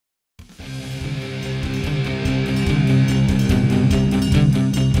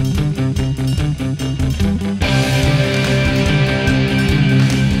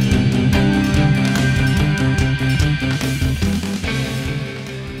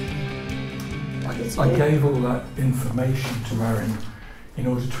I gave all that information to Erin in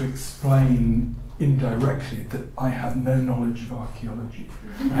order to explain indirectly that I have no knowledge of archaeology.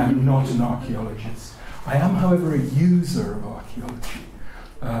 I am not an archaeologist. I am, however, a user of archaeology.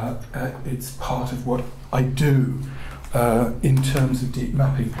 It's part of what I do in terms of deep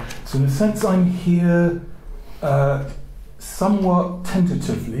mapping. So in a sense, I'm here somewhat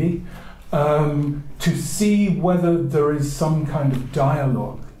tentatively to see whether there is some kind of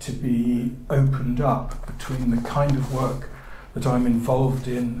dialogue to be opened up between the kind of work that I'm involved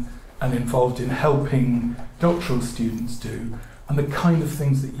in and involved in helping doctoral students do and the kind of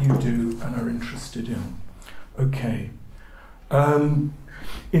things that you do and are interested in. Okay.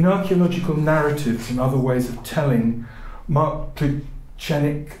 In archaeological narratives and other ways of telling, Mark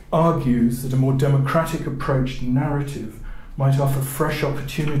Plutchenik argues that a more democratic approach to narrative might offer fresh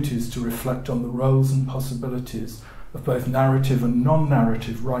opportunities to reflect on the roles and possibilities of both narrative and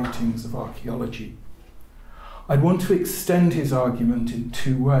non-narrative writings of archaeology. I want to extend his argument in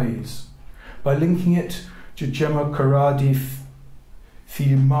two ways, by linking it to Gemma Corradi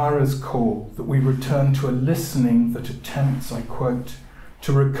Fiumara's call that we return to a listening that attempts, I quote,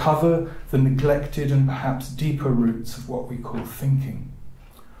 to recover the neglected and perhaps deeper roots of what we call thinking.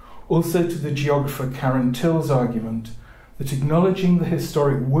 Also to the geographer Karen Till's argument that acknowledging the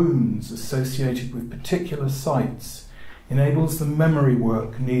historic wounds associated with particular sites enables the memory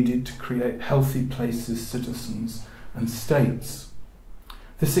work needed to create healthy places, citizens, and states.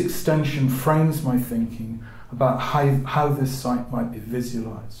 This extension frames my thinking about how this site might be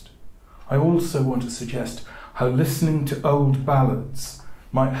visualised. I also want to suggest how listening to old ballads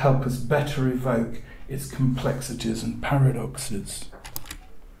might help us better evoke its complexities and paradoxes.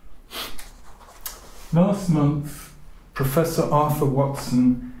 Last month, Professor Arthur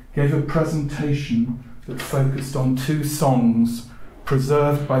Watson gave a presentation that focused on two songs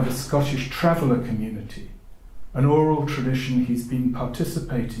preserved by the Scottish traveller community, an oral tradition he's been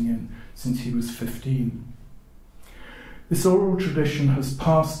participating in since he was 15. This oral tradition has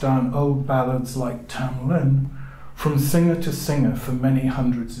passed down old ballads like Tam Lin from singer to singer for many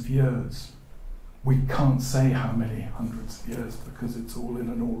hundreds of years. We can't say how many hundreds of years because it's all in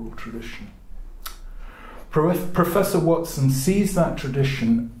an oral tradition. Professor Watson sees that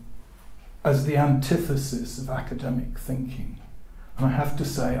tradition as the antithesis of academic thinking, and I have to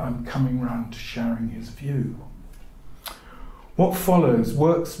say I'm coming round to sharing his view. What follows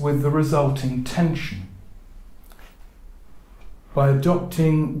works with the resulting tension. By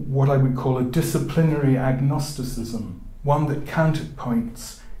adopting what I would call a disciplinary agnosticism, one that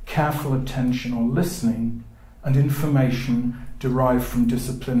counterpoints careful attention or listening and information derived from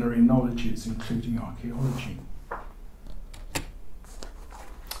disciplinary knowledges, including archaeology.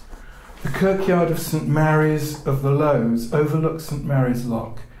 The Kirkyard of St Mary's of the Lowes overlooks St Mary's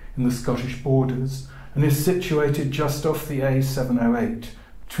Loch in the Scottish borders and is situated just off the A708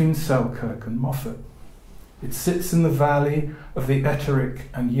 between Selkirk and Moffat. It sits in the valley of the Ettrick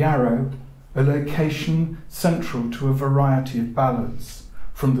and Yarrow, a location central to a variety of ballads,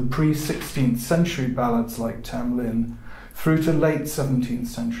 from the pre-16th century ballads like Tam Lin through to late 17th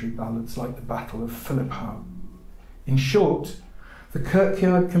century ballads like the Battle of Philiphaugh. In short, the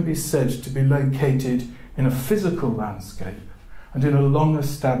Kirkyard can be said to be located in a physical landscape and in a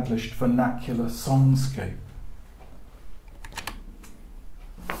long-established vernacular songscape.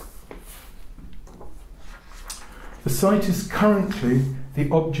 The site is currently the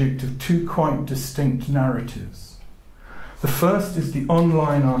object of two quite distinct narratives. The first is the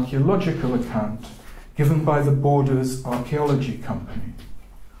online archaeological account given by the Borders Archaeology Company.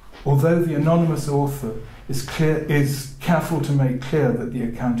 Although the anonymous author is careful to make clear that the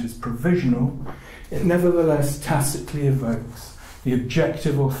account is provisional, it nevertheless tacitly evokes the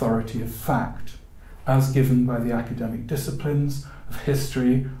objective authority of fact, as given by the academic disciplines of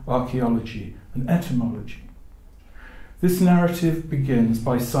history, archaeology, and etymology. This narrative begins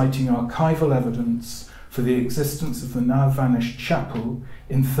by citing archival evidence for the existence of the now-vanished chapel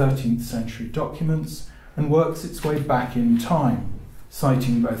in 13th century documents and works its way back in time,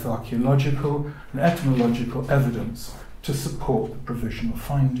 citing both archaeological and etymological evidence to support the provisional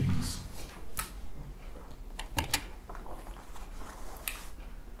findings.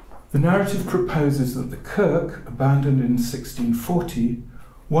 The narrative proposes that the kirk, abandoned in 1640,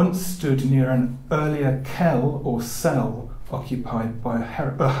 once stood near an earlier kell or cell occupied by a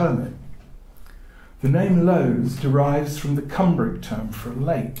hermit. The name Lowes derives from the Cumbric term for a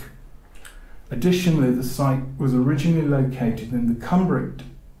lake. Additionally, the site was originally located in the Cumbric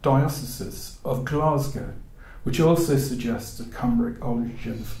diocese of Glasgow, which also suggests a Cumbric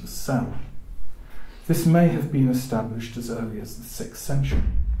origin for the cell. This may have been established as early as the 6th century.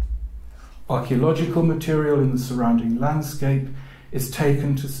 Archaeological material in the surrounding landscape is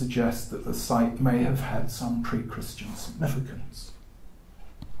taken to suggest that the site may have had some pre-Christian significance.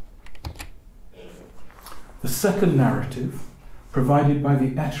 The second narrative, provided by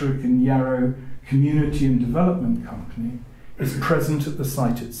the Ettrick and Yarrow Community and Development Company, is present at the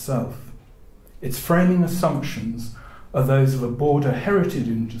site itself. Its framing assumptions are those of a border heritage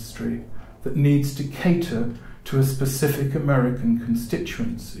industry that needs to cater to a specific American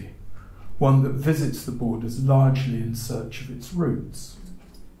constituency, one that visits the borders largely in search of its roots.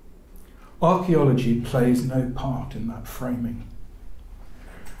 Archaeology plays no part in that framing.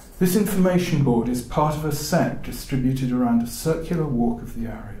 This information board is part of a set distributed around a circular walk of the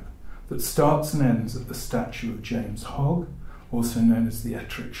area that starts and ends at the statue of James Hogg, also known as the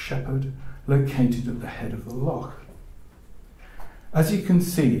Ettrick Shepherd, located at the head of the Loch. As you can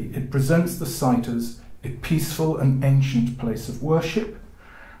see, it presents the site as a peaceful and ancient place of worship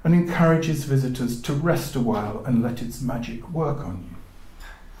and encourages visitors to rest a while and let its magic work on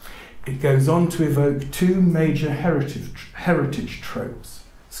you. It goes on to evoke two major heritage tropes: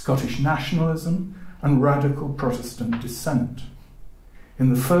 Scottish nationalism and radical Protestant dissent.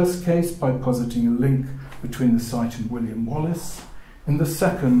 In the first case, by positing a link between the site and William Wallace. In the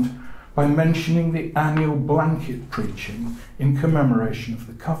second, by mentioning the annual blanket preaching in commemoration of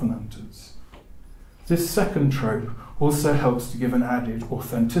the Covenanters. This second trope also helps to give an added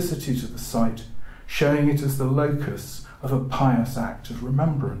authenticity to the site, showing it as the locus of a pious act of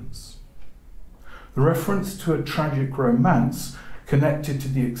remembrance. The reference to a tragic romance connected to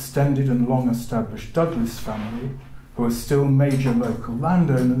the extended and long-established Douglas family, who are still major local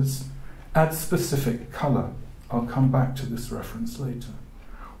landowners, adds specific colour. I'll come back to this reference later.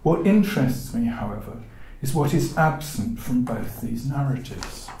 What interests me, however, is what is absent from both these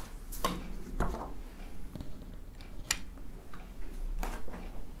narratives.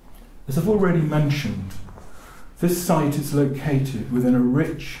 As I've already mentioned, this site is located within a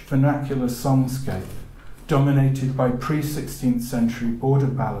rich vernacular songscape dominated by pre-16th century border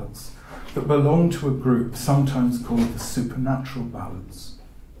ballads that belong to a group sometimes called the supernatural ballads.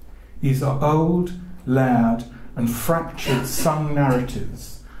 These are old, layered, and fractured sung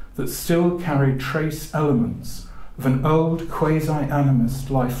narratives that still carry trace elements of an old quasi-animist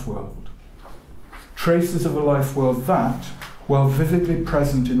life world. Traces of a life world that, while vividly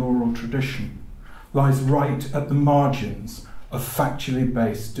present in oral tradition, lies right at the margins of factually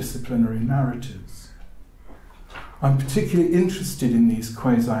based disciplinary narratives. I'm particularly interested in these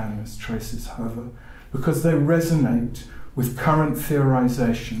quasi-animist traces, however, because they resonate with current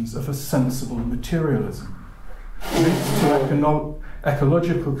theorizations of a sensible materialism, linked to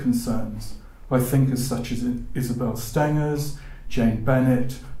ecological concerns by thinkers such as Isabel Stengers, Jane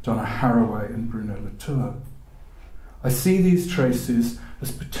Bennett, Donna Haraway, and Bruno Latour. I see these traces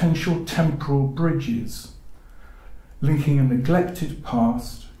as potential temporal bridges, linking a neglected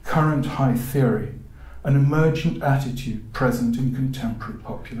past, current high theory, an emergent attitude present in contemporary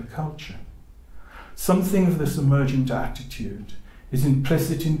popular culture. Something of this emergent attitude is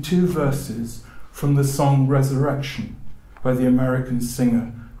implicit in two verses from the song Resurrection by the American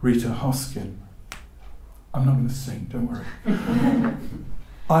singer Rita Hoskin. I'm not going to sing, don't worry.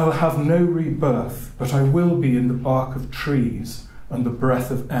 I'll have no rebirth, but I will be in the bark of trees and the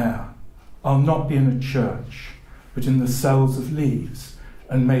breath of air. I'll not be in a church, but in the cells of leaves,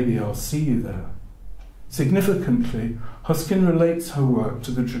 and maybe I'll see you there. Significantly, Hoskin relates her work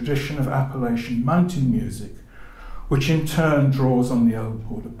to the tradition of Appalachian mountain music, which in turn draws on the old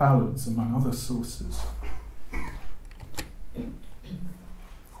border ballads, among other sources.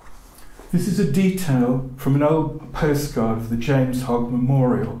 This is a detail from an old postcard of the James Hogg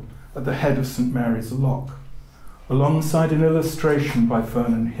Memorial at the head of St Mary's Loch, alongside an illustration by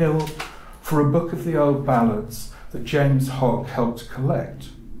Vernon Hill for a book of the old ballads that James Hogg helped collect.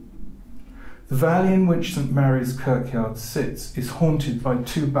 The valley in which St Mary's Kirkyard sits is haunted by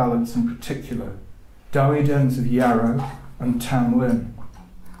two ballads in particular, Dowie Dens of Yarrow and Tam Lin.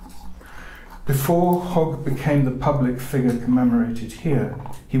 Before Hogg became the public figure commemorated here,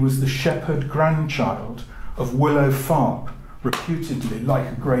 he was the shepherd grandchild of Willow Farp, reputedly, like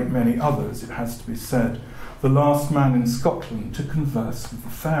a great many others, it has to be said, the last man in Scotland to converse with the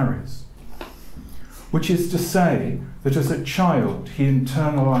fairies. Which is to say that as a child he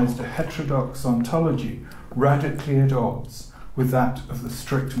internalised a heterodox ontology radically at odds with that of the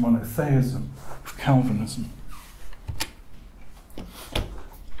strict monotheism of Calvinism.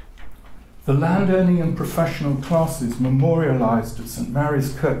 The landowning and professional classes memorialised at St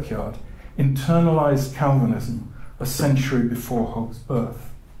Mary's Kirkyard internalised Calvinism a century before Hogg's birth.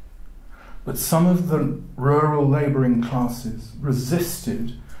 But some of the rural labouring classes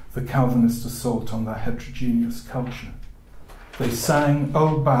resisted the Calvinist assault on their heterogeneous culture. They sang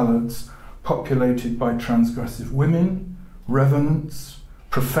old ballads populated by transgressive women, revenants,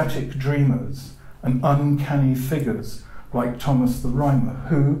 prophetic dreamers, and uncanny figures like Thomas the Rhymer,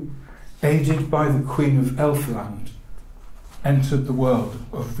 who, aided by the Queen of Elfland, entered the world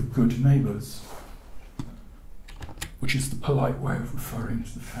of the good neighbours, which is the polite way of referring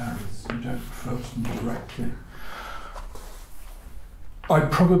to the fairies. You don't refer to them directly. I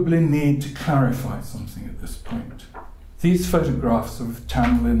probably need to clarify something at this point. These photographs are of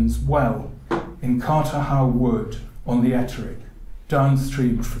Tam Lin's well in Carterhow Wood on the Ettrick,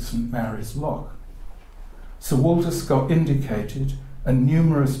 downstream from St Mary's Loch. Sir Walter Scott indicated, and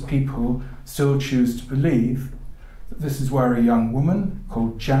numerous people still choose to believe, that this is where a young woman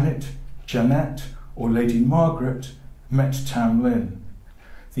called Janet, Jeanette, or Lady Margaret met Tam Lin,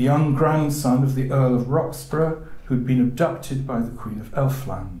 the young grandson of the Earl of Roxburgh, who'd been abducted by the Queen of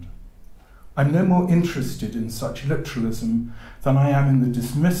Elfland. I'm no more interested in such literalism than I am in the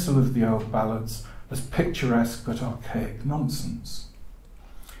dismissal of the old ballads as picturesque but archaic nonsense.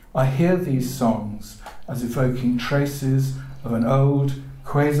 I hear these songs as evoking traces of an old,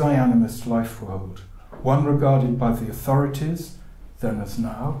 quasi-animist life world, one regarded by the authorities, then as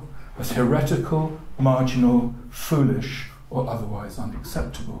now, as heretical, marginal, foolish, or otherwise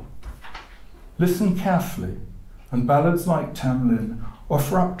unacceptable. Listen carefully, and ballads like Tam Lin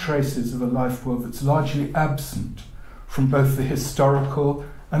offer up traces of a life world that's largely absent from both the historical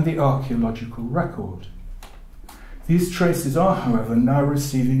and the archaeological record. These traces are, however, now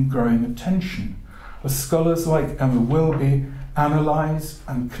receiving growing attention as scholars like Emma Wilby analyse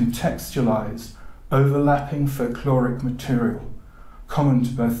and contextualise overlapping folkloric material, common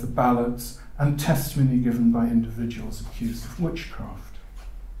to both the ballads and testimony given by individuals accused of witchcraft.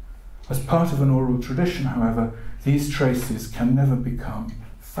 As part of an oral tradition, however, these traces can never become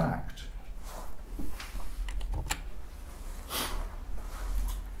fact.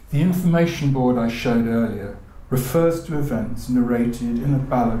 The information board I showed earlier refers to events narrated in a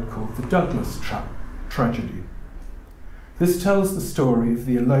ballad called The Douglas Tragedy. This tells the story of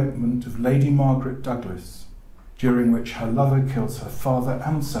the elopement of Lady Margaret Douglas, during which her lover kills her father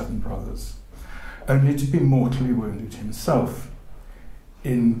and 7 brothers, only to be mortally wounded himself.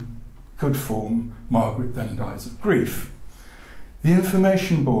 In good form, Margaret then dies of grief. The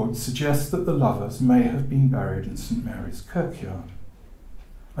information board suggests that the lovers may have been buried in St Mary's Kirkyard.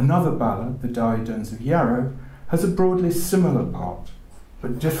 Another ballad, The Dowie of Yarrow, has a broadly similar plot,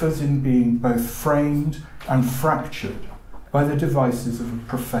 but differs in being both framed and fractured by the devices of a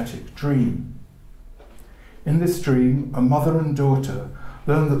prophetic dream. In this dream, a mother and daughter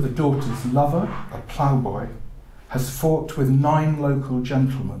learn that the daughter's lover, a ploughboy, has fought with 9 local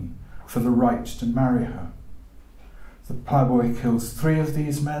gentlemen for the right to marry her. The ploughboy kills 3 of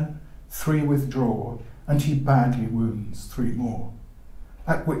these men, 3 withdraw, and he badly wounds 3 more,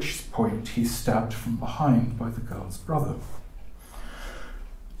 at which point he's stabbed from behind by the girl's brother.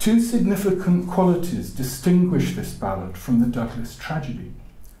 2 significant qualities distinguish this ballad from the Douglas tragedy.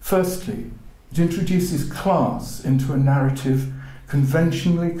 Firstly, it introduces class into a narrative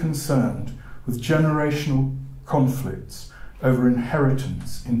conventionally concerned with generational conflicts over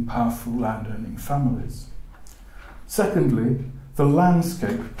inheritance in powerful land-owning families. Secondly, the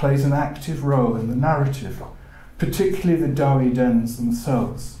landscape plays an active role in the narrative, particularly the Dowie dens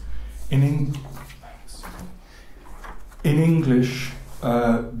themselves. In English,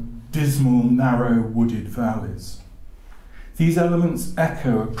 dismal, narrow, wooded valleys. These elements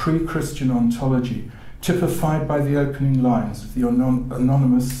echo a pre-Christian ontology typified by the opening lines of the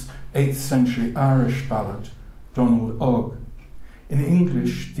anonymous 8th century Irish ballad, Donald Ogg. In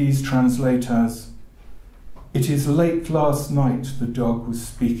English, these translate as, "It is late last night the dog was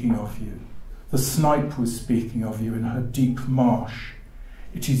speaking of you. The snipe was speaking of you in her deep marsh.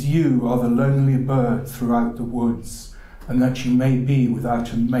 It is you are the lonely bird throughout the woods, and that you may be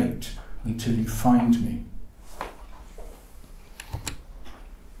without a mate until you find me."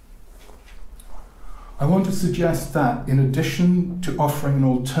 I want to suggest that, in addition to offering an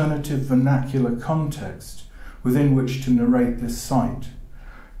alternative vernacular context within which to narrate this site,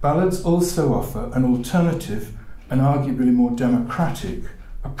 ballads also offer an alternative and arguably more democratic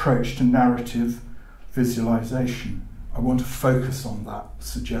approach to narrative visualisation. I want to focus on that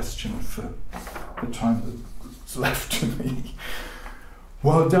suggestion for the time that's left to me.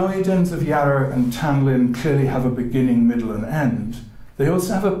 While Dowie dens of Yarrow and Tam Lin clearly have a beginning, middle and end, they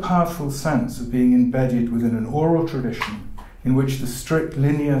also have a powerful sense of being embedded within an oral tradition in which the strict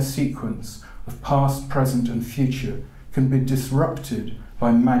linear sequence of past, present and future can be disrupted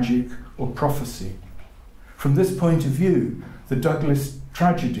by magic or prophecy. From this point of view, the Douglas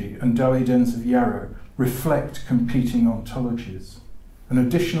tragedy and Dowie of Yarrow reflect competing ontologies. An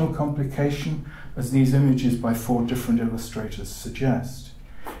additional complication, as these images by 4 different illustrators suggest,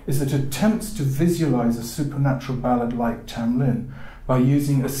 is that attempts to visualize a supernatural ballad like Tam Lin by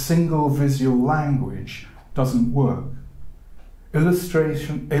using a single visual language doesn't work.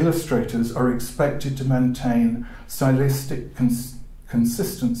 Illustrators are expected to maintain stylistic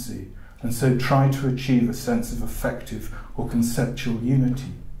consistency and so try to achieve a sense of affective or conceptual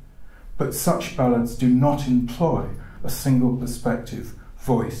unity. But such ballads do not employ a single perspective,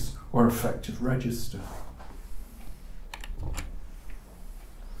 voice, or affective register.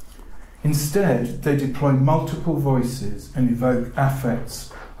 Instead, they deploy multiple voices and evoke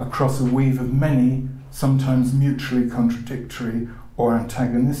affects across a weave of many, sometimes mutually contradictory or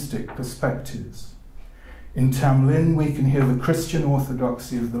antagonistic perspectives. In Tam Lin, we can hear the Christian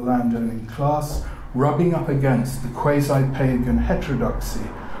orthodoxy of the landowning class rubbing up against the quasi-pagan heterodoxy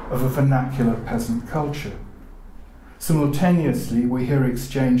of a vernacular peasant culture. Simultaneously, we hear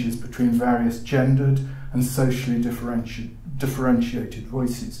exchanges between various gendered and socially differentiated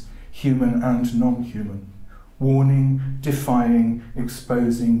voices, human and non-human, warning, defying,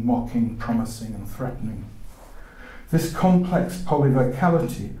 exposing, mocking, promising, and threatening. This complex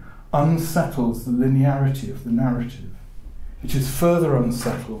polyvocality unsettles the linearity of the narrative. It is further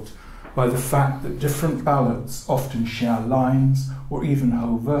unsettled by the fact that different ballads often share lines or even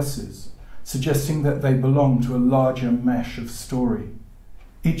whole verses, suggesting that they belong to a larger mesh of story.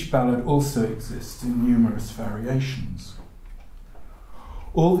 Each ballad also exists in numerous variations.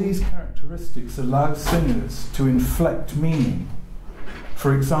 All these characteristics allow singers to inflect meaning.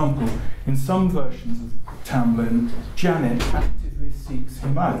 For example, in some versions of Tam Lin, Janet actively seeks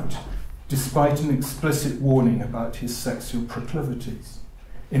him out, despite an explicit warning about his sexual proclivities.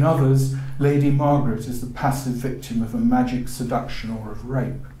 In others, Lady Margaret is the passive victim of a magic seduction or of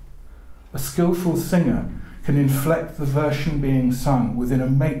rape. A skillful singer can inflect the version being sung within a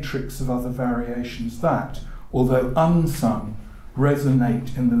matrix of other variations that, although unsung,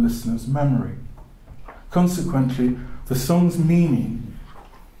 resonate in the listener's memory. Consequently, the song's meaning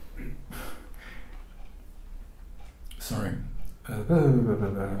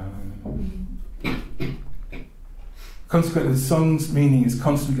Consequently, the song's meaning is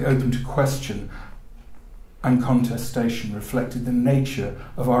constantly open to question and contestation, reflecting the nature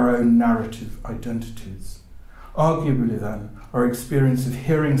of our own narrative identities. Arguably, then, our experience of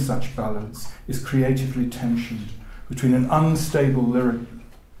hearing such ballads is creatively tensioned between an unstable lyric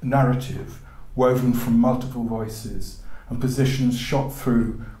narrative woven from multiple voices and positions shot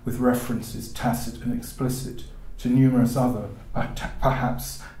through with references, tacit and explicit, to numerous other,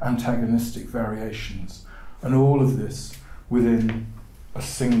 perhaps antagonistic variations, and all of this within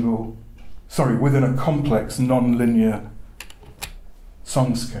a complex, non-linear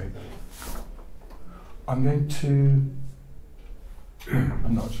songscape.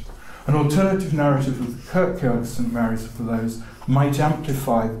 An alternative narrative of the Kirkyard of St Mary's of the Lowes might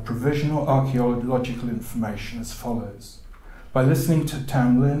amplify the provisional archaeological information as follows. By listening to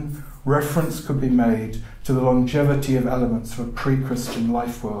Tam Lin, reference could be made to the longevity of elements of a pre-Christian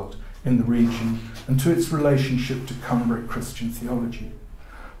life world in the region and to its relationship to Cumbric Christian theology.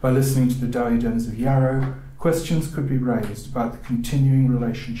 By listening to the Dowie of Yarrow, questions could be raised about the continuing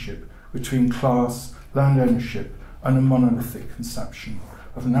relationship between class, land ownership, and a monolithic conception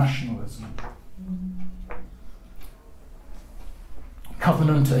of nationalism.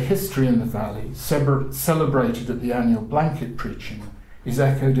 Covenant, a history in the valley, celebrated at the annual blanket preaching, is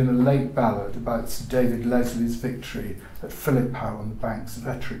echoed in a late ballad about Sir David Leslie's victory at Philiphaugh on the banks of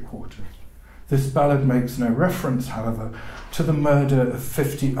Ettrick Water. This ballad makes no reference, however, to the murder of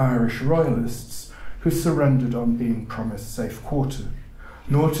 50 Irish royalists who surrendered on being promised safe quarter,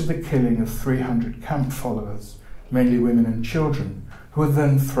 nor to the killing of 300 camp followers, mainly women and children, who were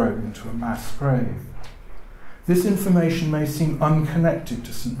then thrown into a mass grave. This information may seem unconnected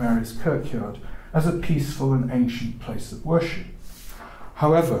to St Mary's Kirkyard as a peaceful and ancient place of worship.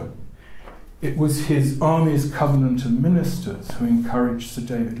 However, it was his army's Covenanter ministers who encouraged Sir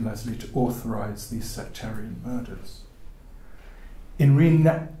David Leslie to authorise these sectarian murders. In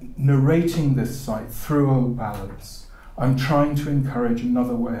narrating this site through old ballads, I'm trying to encourage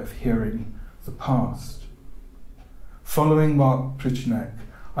another way of hearing the past. Following Mark Plichnek,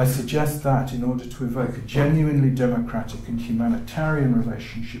 I suggest that in order to evoke a genuinely democratic and humanitarian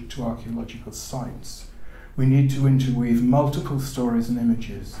relationship to archaeological sites, we need to interweave multiple stories and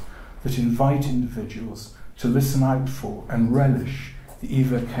images that invite individuals to listen out for and relish the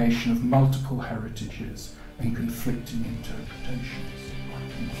evocation of multiple heritages and conflicting interpretations.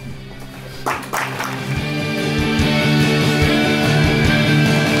 Thank you.